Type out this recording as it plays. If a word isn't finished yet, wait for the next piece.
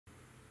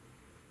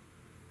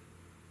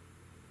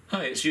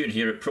Hi, it's Ewan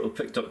here at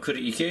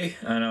protopic.co.uk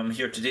and I'm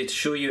here today to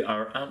show you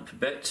our amp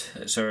bit.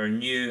 It's our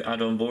new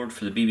add-on board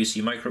for the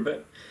BBC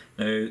microbit.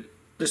 Now,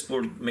 this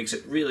board makes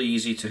it really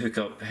easy to hook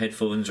up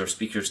headphones or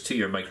speakers to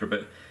your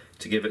microbit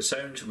to give it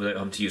sound without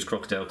having to use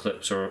crocodile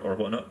clips or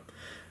whatnot.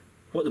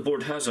 What the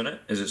board has on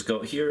it is it's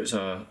got here is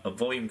a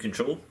volume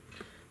control.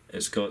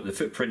 It's got the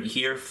footprint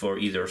here for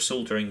either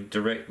soldering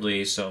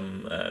directly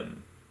some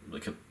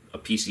like a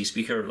PC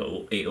speaker, a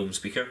little 8 ohm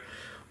speaker,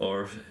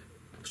 or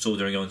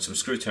soldering on some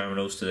screw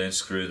terminals to then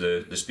screw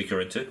the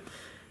speaker into.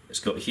 It's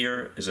got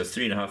here is a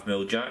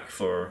 3.5mm jack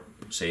for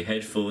say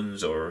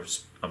headphones or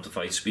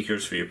amplified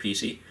speakers for your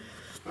PC,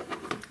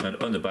 and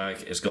on the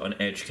back it's got an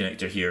edge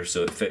connector here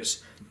so it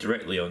fits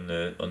directly on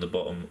the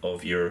bottom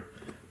of your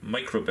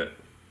microbit.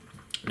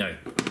 Now,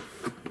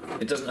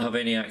 it doesn't have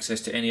any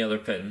access to any other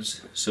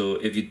pins, so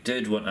if you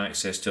did want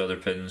access to other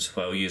pins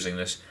while using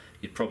this,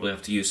 you'd probably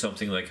have to use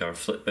something like our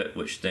flip bit,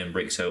 which then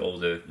breaks out all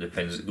the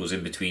pins that goes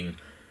in between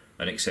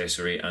an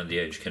accessory and the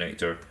edge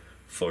connector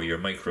for your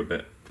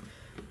microbit.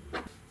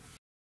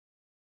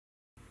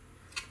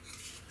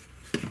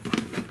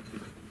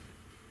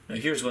 Now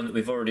here's one that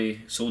we've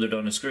already soldered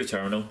on a screw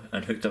terminal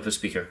and hooked up a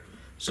speaker.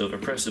 So if I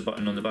press the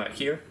button on the back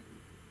here,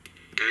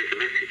 there's a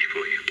message for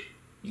you.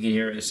 You can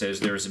hear it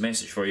says there is a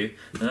message for you,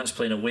 and that's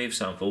playing a wave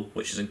sample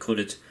which is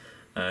encoded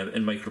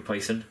in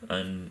MicroPython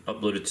and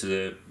uploaded to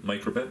the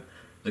microbit.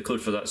 The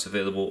code for that's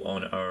available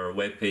on our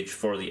webpage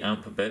for the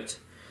amp bit.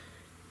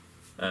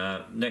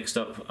 Next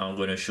up, I'm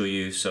going to show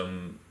you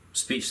some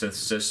speech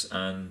synthesis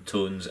and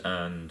tones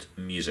and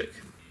music.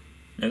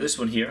 Now this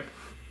one here,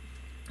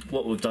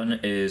 what we've done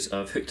is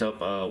I've hooked up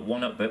a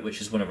 1-up bit,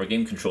 which is one of our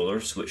game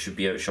controllers, which should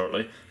be out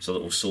shortly. So that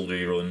will solder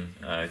your own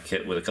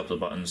kit with a couple of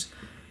buttons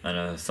and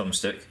a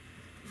thumbstick.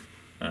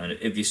 And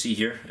if you see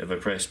here, if I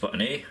press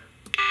button A,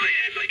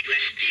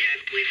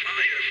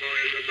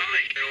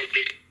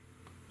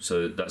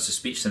 so that's the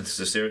speech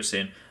synthesis there. It's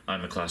saying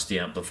I'm a Class D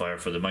amplifier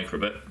for the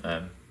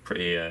microbit.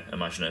 Pretty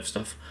imaginative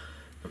stuff.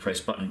 I press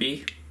button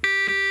B,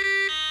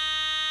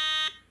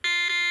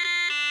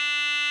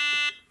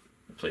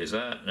 it plays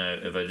that. Now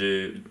if I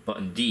do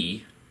button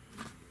D,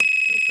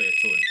 it'll play a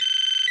tone.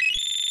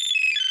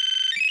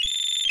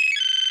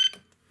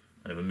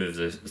 And if I move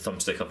the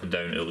thumbstick up and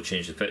down, it will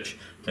change the pitch.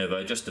 Now if I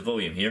adjust the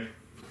volume here,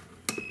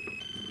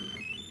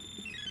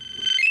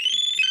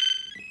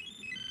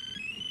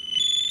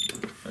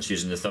 that's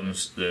using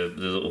the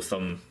little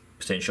thumb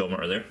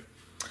potentiometer there.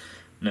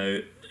 Now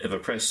if I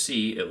press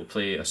C, it will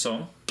play a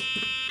song.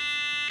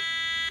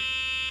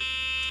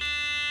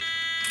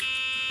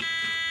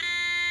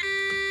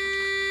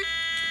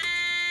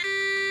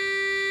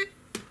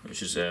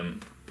 Which is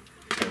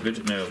quite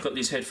good. Now I've got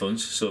these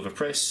headphones, so if I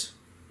press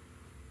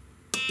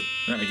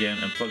that again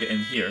and plug it in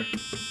here,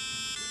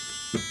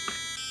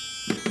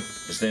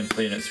 it's then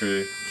playing it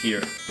through here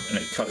and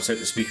it cuts out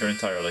the speaker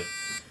entirely.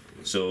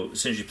 So as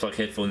soon as you plug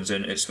headphones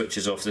in, it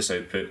switches off this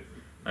output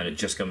and it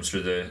just comes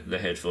through the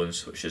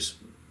headphones, which is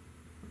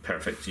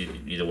perfect.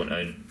 You don't want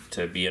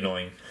to be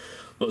annoying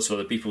lots of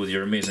other people with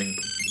your amazing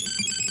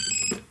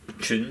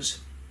tunes.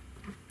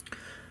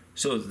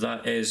 So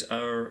that is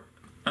our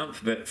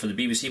amp bit for the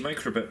BBC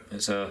microbit.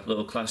 It's a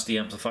little Class D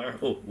amplifier.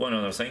 Oh, one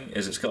other thing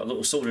is it's got a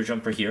little solder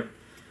jumper here,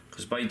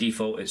 because by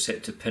default it's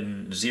set to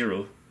pin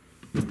 0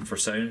 for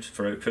sound,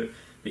 for output,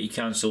 but you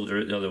can solder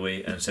it the other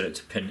way and set it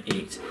to pin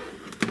 8.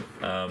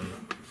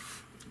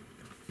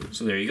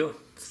 So there you go.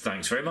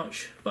 Thanks very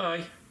much.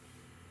 Bye.